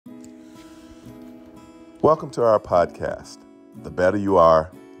Welcome to our podcast, The Better You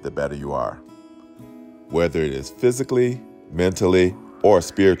Are, The Better You Are. Whether it is physically, mentally, or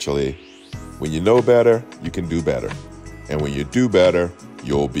spiritually, when you know better, you can do better. And when you do better,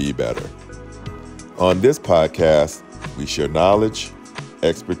 you'll be better. On this podcast, we share knowledge,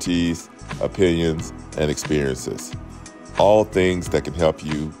 expertise, opinions, and experiences. All things that can help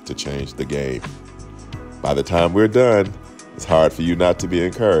you to change the game. By the time we're done, it's hard for you not to be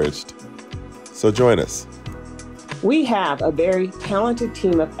encouraged. So join us. We have a very talented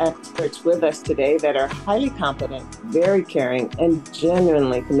team of experts with us today that are highly competent, very caring, and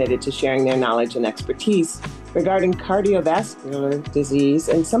genuinely committed to sharing their knowledge and expertise regarding cardiovascular disease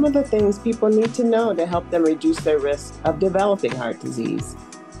and some of the things people need to know to help them reduce their risk of developing heart disease.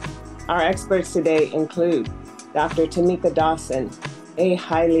 Our experts today include Dr. Tamika Dawson, a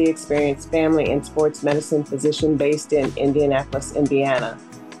highly experienced family and sports medicine physician based in Indianapolis, Indiana.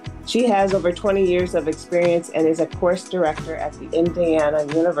 She has over 20 years of experience and is a course director at the Indiana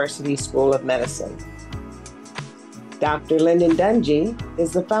University School of Medicine. Dr. Linden Dungy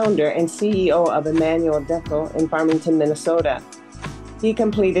is the founder and CEO of Emmanuel Dental in Farmington, Minnesota. He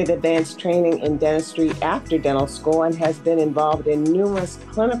completed advanced training in dentistry after dental school and has been involved in numerous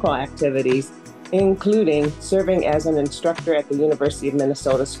clinical activities, including serving as an instructor at the University of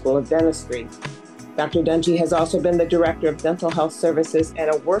Minnesota School of Dentistry. Dr. Dungy has also been the Director of Dental Health Services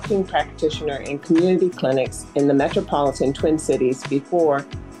and a working practitioner in community clinics in the metropolitan Twin Cities before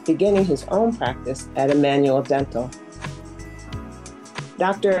beginning his own practice at Emmanuel Dental.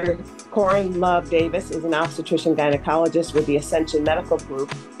 Dr. Coryn Love Davis is an obstetrician gynecologist with the Ascension Medical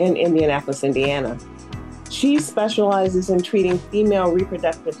Group in Indianapolis, Indiana. She specializes in treating female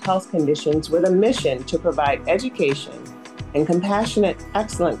reproductive health conditions with a mission to provide education and compassionate,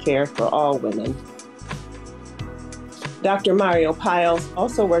 excellent care for all women. Dr. Mario Pyles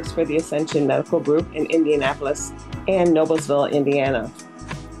also works for the Ascension Medical Group in Indianapolis and Noblesville, Indiana.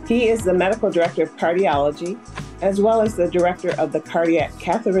 He is the medical director of cardiology, as well as the director of the Cardiac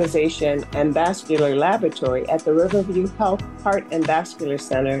Catheterization and Vascular Laboratory at the Riverview Health Heart and Vascular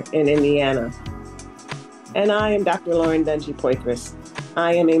Center in Indiana. And I am Dr. Dungy-Poythress.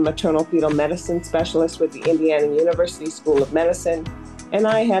 I am a maternal fetal medicine specialist with the Indiana University School of Medicine, and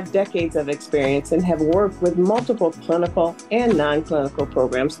I have decades of experience and have worked with multiple clinical and non-clinical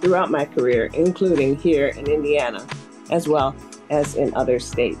programs throughout my career, including here in Indiana, as well as in other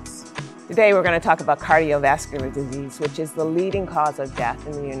states. Today, we're going to talk about cardiovascular disease, which is the leading cause of death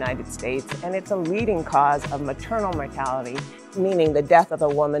in the United States, and it's a leading cause of maternal mortality, meaning the death of a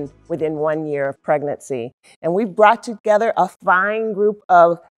woman within 1 year of pregnancy. And we've brought together a fine group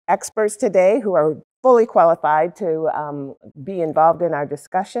of experts today who are fully qualified to be involved in our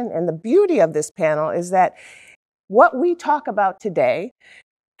discussion. And the beauty of this panel is that what we talk about today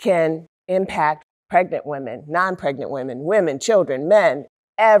can impact pregnant women, non-pregnant women, women, children, men,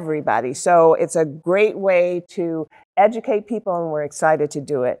 everybody. So it's a great way to educate people, and we're excited to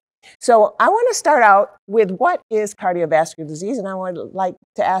do it. So I want to start out with what is cardiovascular disease, and I would like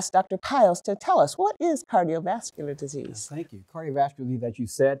to ask Dr. Pyles to tell us, what is cardiovascular disease? Yes, thank you. Cardiovascular disease, as you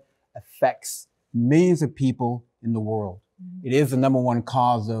said, affects millions of people in the world. It is the number one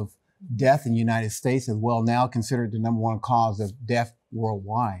cause of death in the United States, as well now considered the number one cause of death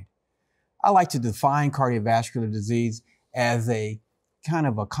worldwide. I like to define cardiovascular disease as a kind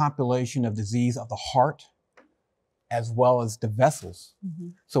of a compilation of disease of the heart as well as the vessels.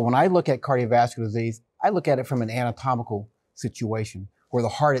 So when I look at cardiovascular disease, I look at it from an anatomical situation where the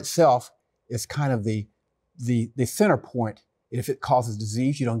heart itself is kind of the center point. If it causes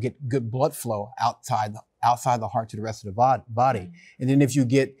disease, you don't get good blood flow outside the heart to the rest of the body. And then if you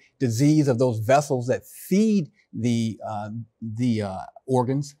get disease of those vessels that feed the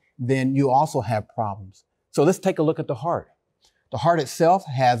organs, then you also have problems. So let's take a look at the heart. The heart itself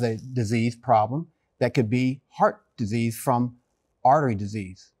has a disease problem that could be heart disease from artery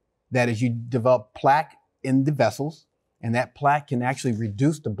disease. That is, you develop plaque in the vessels, and that plaque can actually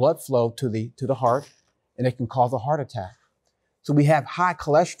reduce the blood flow to the heart, and it can cause a heart attack. So we have high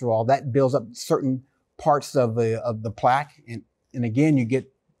cholesterol that builds up certain parts of the plaque, and again, you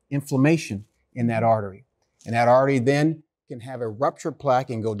get inflammation in that artery. And that artery then can have a ruptured plaque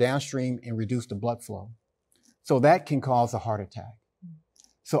and go downstream and reduce the blood flow. So that can cause a heart attack.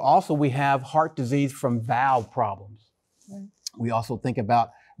 So also we have heart disease from valve problems. We also think about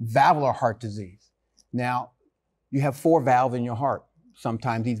valvular heart disease. Now, you have 4 valves in your heart.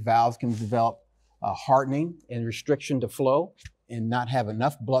 Sometimes these valves can develop hardening and restriction to flow and not have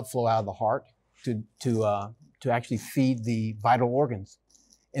enough blood flow out of the heart to actually feed the vital organs.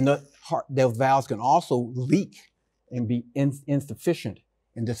 And the valves can also leak and be insufficient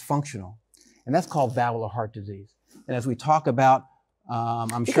and dysfunctional. And that's called valvular heart disease. And as we talk about,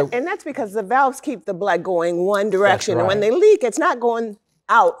 I'm sure. And that's because the valves keep the blood going one direction. Right. And when they leak, it's not going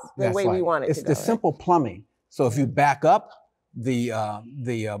out the That's way right. we want it to It's go. the simple plumbing. So if you back up the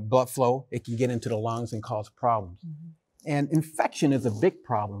blood flow, it can get into the lungs and cause problems. And infection is a big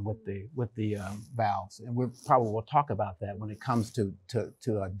problem with the valves, and we probably will talk about that when it comes to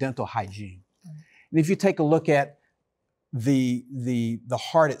dental hygiene. And if you take a look at the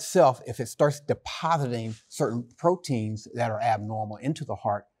heart itself, if it starts depositing certain proteins that are abnormal into the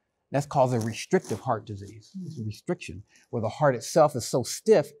heart, that's called a restrictive heart disease. It's a restriction where the heart itself is so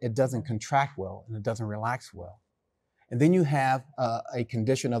stiff it doesn't contract well and it doesn't relax well. And then you have a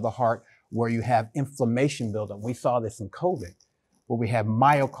condition of the heart where you have inflammation buildup. We saw this in COVID, where we have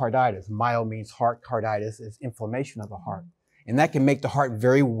myocarditis. Myo means heart, carditis is inflammation of the heart. And that can make the heart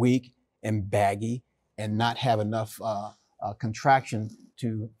very weak and baggy and not have enough contraction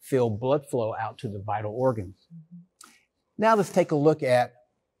to fill blood flow out to the vital organs. Now let's take a look at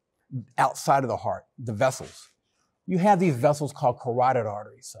outside of the heart, the vessels. You have these vessels called carotid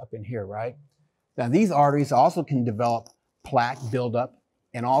arteries up in here, right? Now these arteries also can develop plaque buildup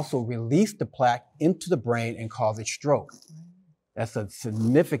and also release the plaque into the brain and cause a stroke. That's a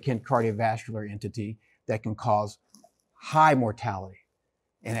significant cardiovascular entity that can cause high mortality.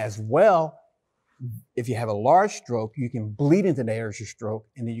 And as well, if you have a large stroke, you can bleed into the areas of stroke,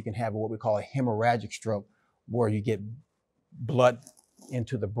 and then you can have what we call a hemorrhagic stroke, where you get blood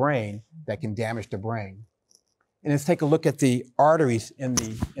into the brain that can damage the brain. And let's take a look at the arteries in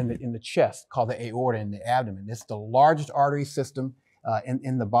the chest, called the aorta in the abdomen. It's the largest artery system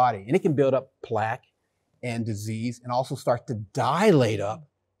in the body, and it can build up plaque and disease, and also start to dilate up.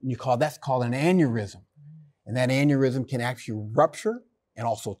 And that's called an aneurysm, and that aneurysm can actually rupture and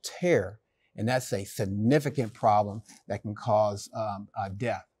also tear, and that's a significant problem that can cause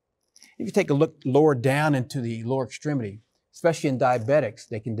death. If you take a look lower down into the lower extremity, especially in diabetics,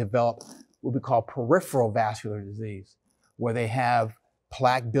 they can develop what we call peripheral vascular disease, where they have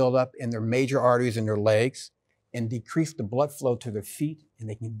plaque buildup in their major arteries in their legs and decrease the blood flow to their feet, and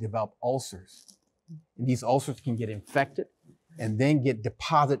they can develop ulcers. And these ulcers can get infected and then get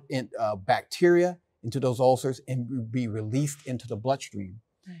deposit in, bacteria into those ulcers and be released into the bloodstream.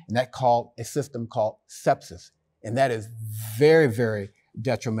 And that's called a system called sepsis. And that is very, very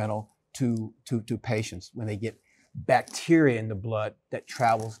detrimental to patients when they get bacteria in the blood that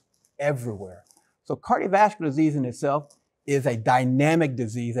travels everywhere. So cardiovascular disease in itself is a dynamic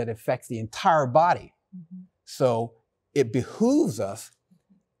disease that affects the entire body. So it behooves us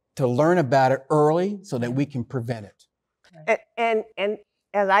to learn about it early so that we can prevent it. And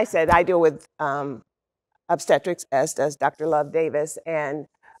as I said, I deal with obstetrics, as does Dr. Love Davis, and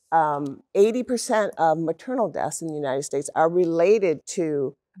 80% of maternal deaths in the United States are related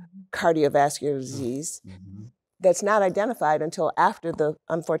to cardiovascular disease that's not identified until after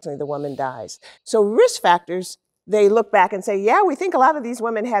unfortunately, the woman dies. So risk factors, they look back and say, yeah, we think a lot of these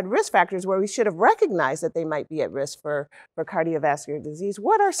women had risk factors where we should have recognized that they might be at risk for cardiovascular disease.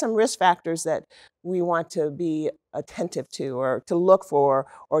 What are some risk factors that we want to be attentive to, or to look for,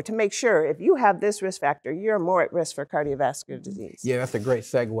 or to make sure if you have this risk factor, you're more at risk for cardiovascular disease? Yeah, that's a great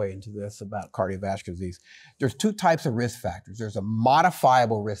segue into this about cardiovascular disease. There's two types of risk factors. There's a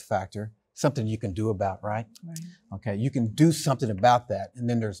modifiable risk factor, something you can do about, right? Okay, you can do something about that. And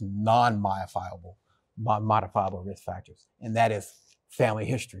then there's non-modifiable risk factors, and that is family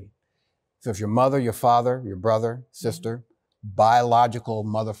history. So if your mother, your father, your brother, sister, biological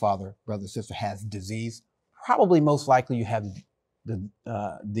mother, father, brother, sister has disease, probably most likely you have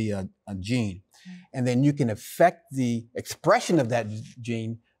the gene. And then you can affect the expression of that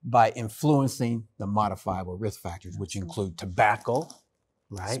gene by influencing the modifiable risk factors, which include tobacco,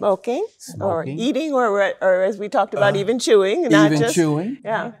 right? Smoking, or eating, or as we talked about, even chewing. Chewing,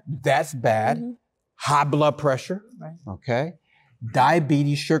 that's bad. High blood pressure, okay?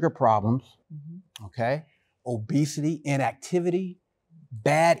 Diabetes, sugar problems, okay? Obesity, inactivity,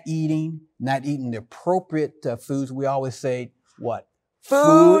 bad eating, not eating the appropriate foods. We always say, what?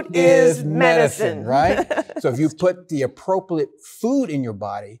 Food is medicine, right? So if you put the appropriate food in your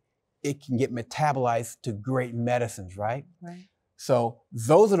body, it can get metabolized to great medicines, right? So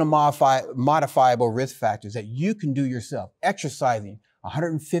those are the modifiable risk factors that you can do yourself. Exercising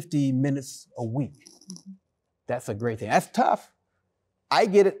 150 minutes a week. That's a great thing. That's tough. I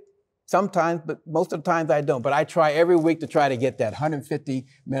get it sometimes, but most of the times I don't. But I try every week to try to get that 150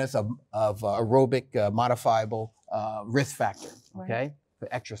 minutes of aerobic modifiable risk factor, okay, for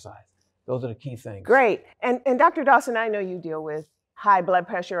exercise. Those are the key things. Great. And Dr. Dawson, I know you deal with high blood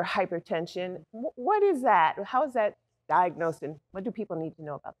pressure, hypertension. What is that? How is that diagnosed, and what do people need to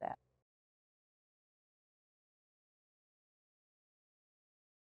know about that?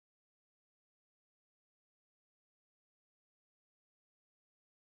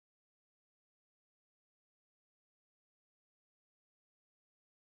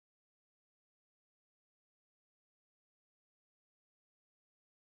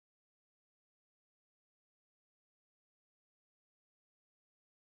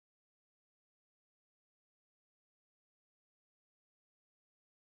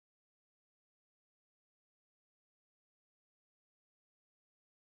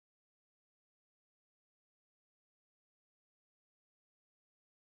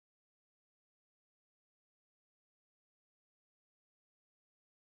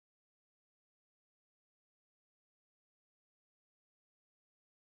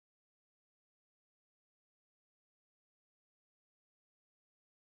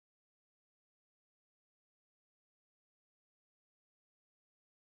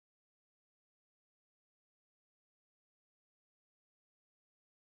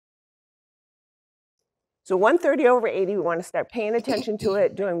 So 130/80, we want to start paying attention to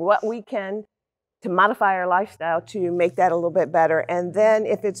it, doing what we can to modify our lifestyle to make that a little bit better. And then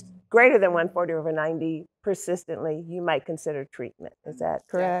if it's greater than 140/90 persistently, you might consider treatment. Is that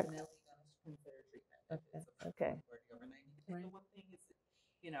correct? Definitely consider treatment. Okay. 140/90. Because the one thing is,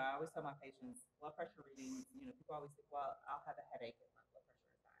 I always tell my patients, blood pressure readings, people always say, well, I'll have a headache if my blood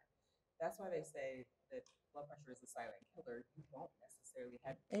pressure is high. That's why they say that blood pressure is a silent killer. You won't necessarily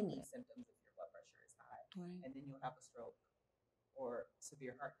have any symptoms if your blood pressure is high. Right. And then you'll have a stroke or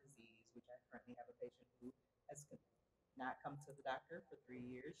severe heart disease, which I currently have a patient who has not come to the doctor for 3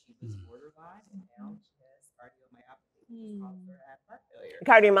 years. She was borderline, and now she has cardiomyopathy, which causes her to have heart failure.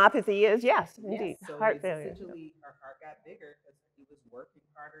 Cardiomyopathy is, yes, indeed, So heart failure. essentially, her heart got bigger because he was working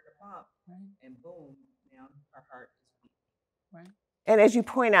harder to pump, and boom, now her heart is weak. Right. And as you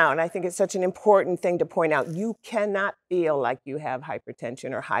point out, and I think it's such an important thing to point out, you cannot feel like you have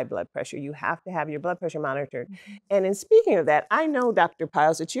hypertension or high blood pressure. You have to have your blood pressure monitored. And in speaking of that, I know, Dr.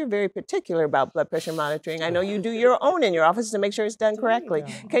 Pyles, that you're very particular about blood pressure monitoring. I know you do your own in your office to make sure it's done correctly.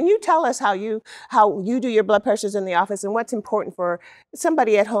 Can you tell us how you do your blood pressures in the office and what's important for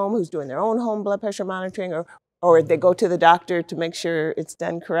somebody at home who's doing their own home blood pressure monitoring, or they go to the doctor to make sure it's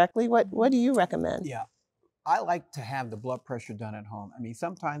done correctly? What do you recommend? Yeah. I like to have the blood pressure done at home. I mean,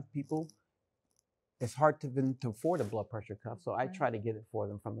 sometimes people, it's hard to afford a blood pressure cuff, so I try to get it for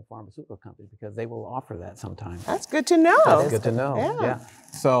them from the pharmaceutical company because they will offer that sometimes. That's good to know. That's good to know, yeah.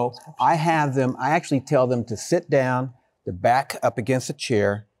 So I actually tell them to sit down, the back up against a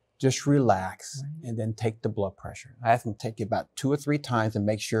chair, just relax, and then take the blood pressure. I ask them to take it about 2 or 3 times and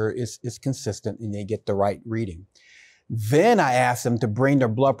make sure it's consistent and they get the right reading. Then I ask them to bring their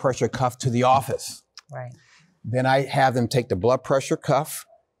blood pressure cuff to the office. Right. Then I have them take the blood pressure cuff,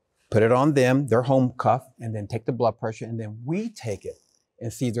 put it on them, their home cuff, and then take the blood pressure, and then we take it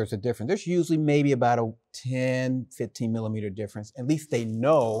and see if there's a difference. There's usually maybe about a 10, 15 millimeter difference. At least they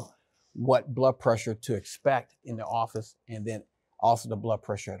know what blood pressure to expect in the office, and then also the blood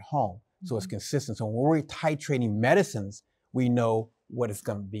pressure at home. So it's consistent. So when we're titrating medicines, we know what it's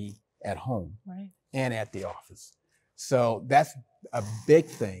going to be at home and at the office. So that's a big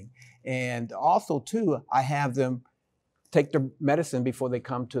thing. And also, too, I have them take their medicine before they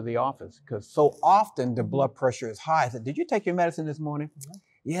come to the office because so often the blood pressure is high. I said, did you take your medicine this morning?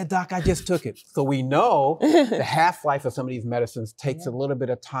 Yeah, doc, I just took it. So we know the half-life of some of these medicines takes a little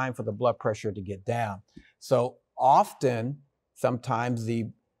bit of time for the blood pressure to get down. So often, sometimes the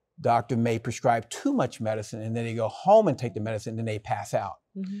doctor may prescribe too much medicine and then they go home and take the medicine and then they pass out,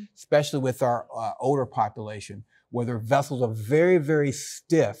 especially with our older population where their vessels are very, very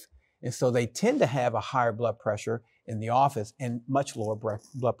stiff. And so they tend to have a higher blood pressure in the office and much lower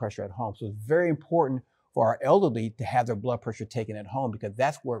blood pressure at home. So it's very important for our elderly to have their blood pressure taken at home because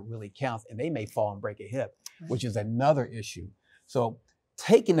that's where it really counts. And they may fall and break a hip, which is another issue. So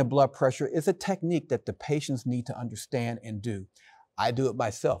taking the blood pressure is a technique that the patients need to understand and do. I do it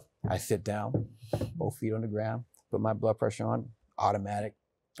myself. I sit down, both feet on the ground, put my blood pressure on, automatic.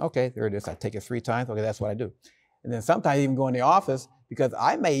 Okay, there it is. I take it 3 times. Okay, that's what I do. And then sometimes I even go in the office because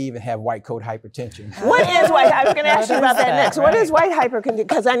I may even have white coat hypertension. What is white? I was going to ask you about that next. What is white hypertension?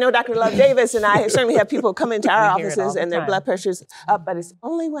 Because I know Dr. Love Davis and I certainly have people come into our offices and their blood pressure's up, but it's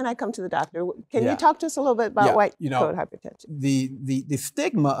only when I come to the doctor. Can you talk to us a little bit about white coat hypertension? The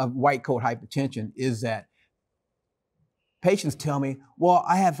stigma of white coat hypertension is that patients tell me, well,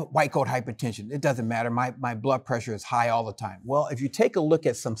 I have white coat hypertension. It doesn't matter. My blood pressure is high all the time. Well, if you take a look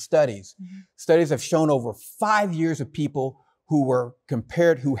at some studies, studies have shown over 5 years of people who were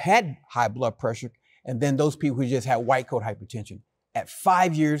compared, who had high blood pressure, and then those people who just had white coat hypertension. At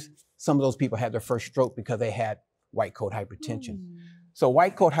 5 years, some of those people had their first stroke because they had white coat hypertension. So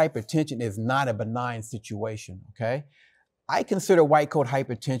white coat hypertension is not a benign situation, okay? I consider white coat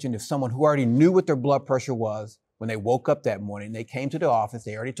hypertension if someone who already knew what their blood pressure was when they woke up that morning, they came to the office,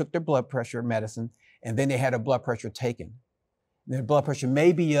 they already took their blood pressure medicine, and then they had a blood pressure taken. Their blood pressure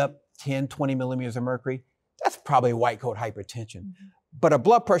may be up 10, 20 millimeters of mercury. That's probably white coat hypertension. But a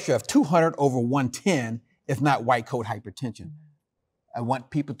blood pressure of 200 over 110 is not white coat hypertension. I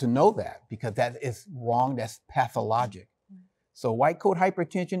want people to know that because that is wrong, that's pathologic. So white coat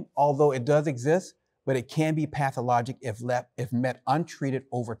hypertension, although it does exist, but it can be pathologic if met untreated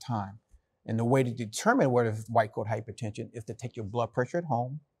over time. And the way to determine whether it's white coat hypertension is to take your blood pressure at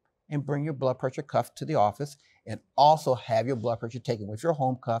home and bring your blood pressure cuff to the office and also have your blood pressure taken with your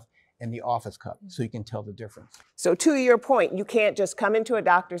home cuff and the office cup, so you can tell the difference. So to your point, you can't just come into a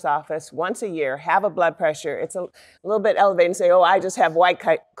doctor's office once a year, have a blood pressure, it's a little bit elevated, and say, oh, I just have white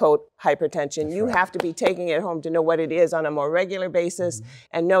coat hypertension. That's you right. have to be taking it home to know what it is on a more regular basis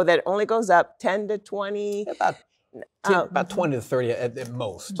and know that it only goes up 10 to 20. About 20 to 30 at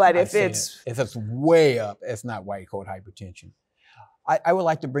most. But if it's way up, it's not white coat hypertension. I would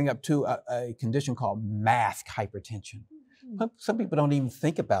like to bring up too a condition called mask hypertension. Some people don't even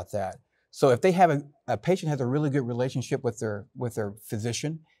think about that. So if they have a patient has a really good relationship with their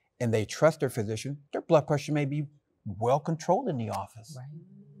physician and they trust their physician, their blood pressure may be well controlled in the office. Right.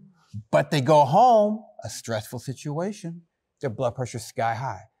 But they go home, a stressful situation, their blood pressure is sky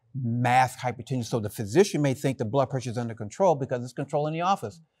high. Mask hypertension. So the physician may think the blood pressure is under control because it's controlled in the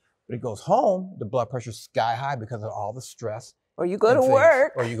office. But it goes home, the blood pressure is sky high because of all the stress. Or you go to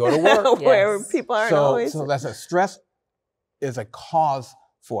work. Or you go to work. Where people aren't always. So that's a stress is a cause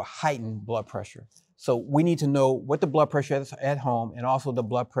for heightened blood pressure. So we need to know what the blood pressure is at home and also the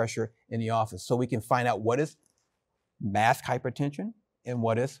blood pressure in the office so we can find out what is mask hypertension and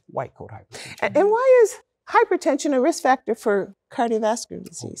what is white coat hypertension. And why is hypertension a risk factor for cardiovascular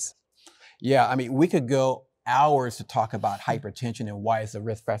disease? Yeah, I mean, we could go hours to talk about hypertension and why it's a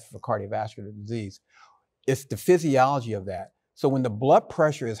risk factor for cardiovascular disease. It's the physiology of that. So when the blood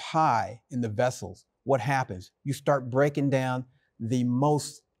pressure is high in the vessels, what happens? You start breaking down the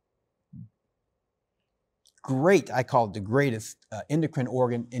most great, I call it the greatest endocrine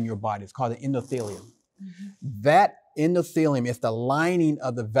organ in your body. It's called the endothelium. That endothelium is the lining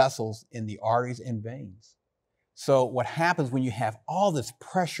of the vessels in the arteries and veins. So what happens when you have all this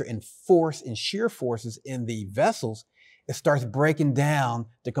pressure and force and shear forces in the vessels, it starts breaking down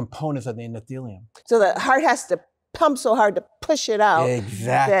the components of the endothelium. So the heart has to pump so hard to push it out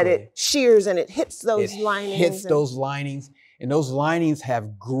that it shears and it hits those linings. Hits those linings, and those linings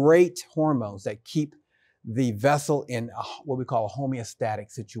have great hormones that keep the vessel in what we call a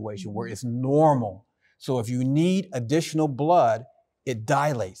homeostatic situation where it's normal. So if you need additional blood, it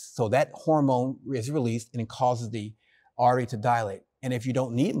dilates. So that hormone is released and it causes the artery to dilate. And if you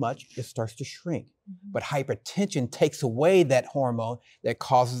don't need much, it starts to shrink. But hypertension takes away that hormone that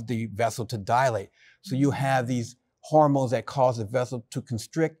causes the vessel to dilate. So you have these hormones that cause the vessel to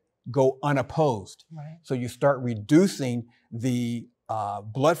constrict, go unopposed. Right. So you start reducing the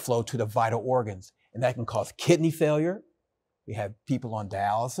blood flow to the vital organs. And that can cause kidney failure. We have people on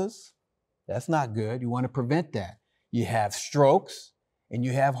dialysis. That's not good. You want to prevent that. You have strokes and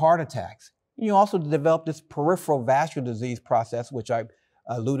you have heart attacks. You also develop this peripheral vascular disease process, which I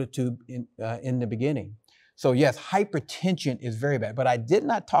alluded to in the beginning. So yes, hypertension is very bad, but I did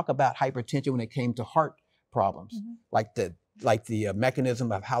not talk about hypertension when it came to heart problems, like the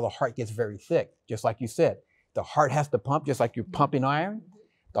mechanism of how the heart gets very thick. Just like you said, the heart has to pump, just like you're pumping iron.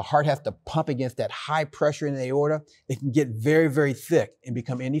 The heart has to pump against that high pressure in the aorta. It can get very, very thick and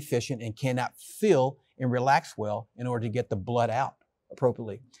become inefficient and cannot fill and relax well in order to get the blood out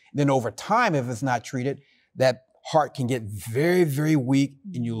appropriately. Then over time, if it's not treated, that heart can get very, very weak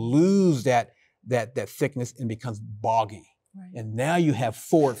and you lose that thickness and becomes boggy. Right. And now you have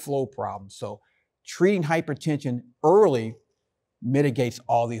forward flow problems. So treating hypertension early mitigates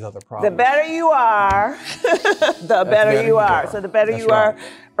all these other problems. The better you are, the better you are. So the better you are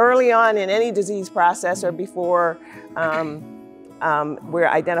early on in any disease process or before we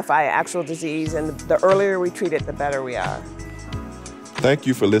identify actual disease, and the earlier we treat it, the better we are. Thank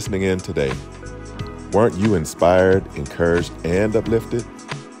you for listening in today. Weren't you inspired, encouraged, and uplifted?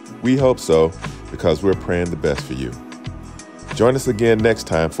 We hope so, because we're praying the best for you. Join us again next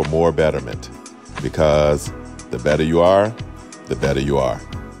time for more betterment, because the better you are, the better you are.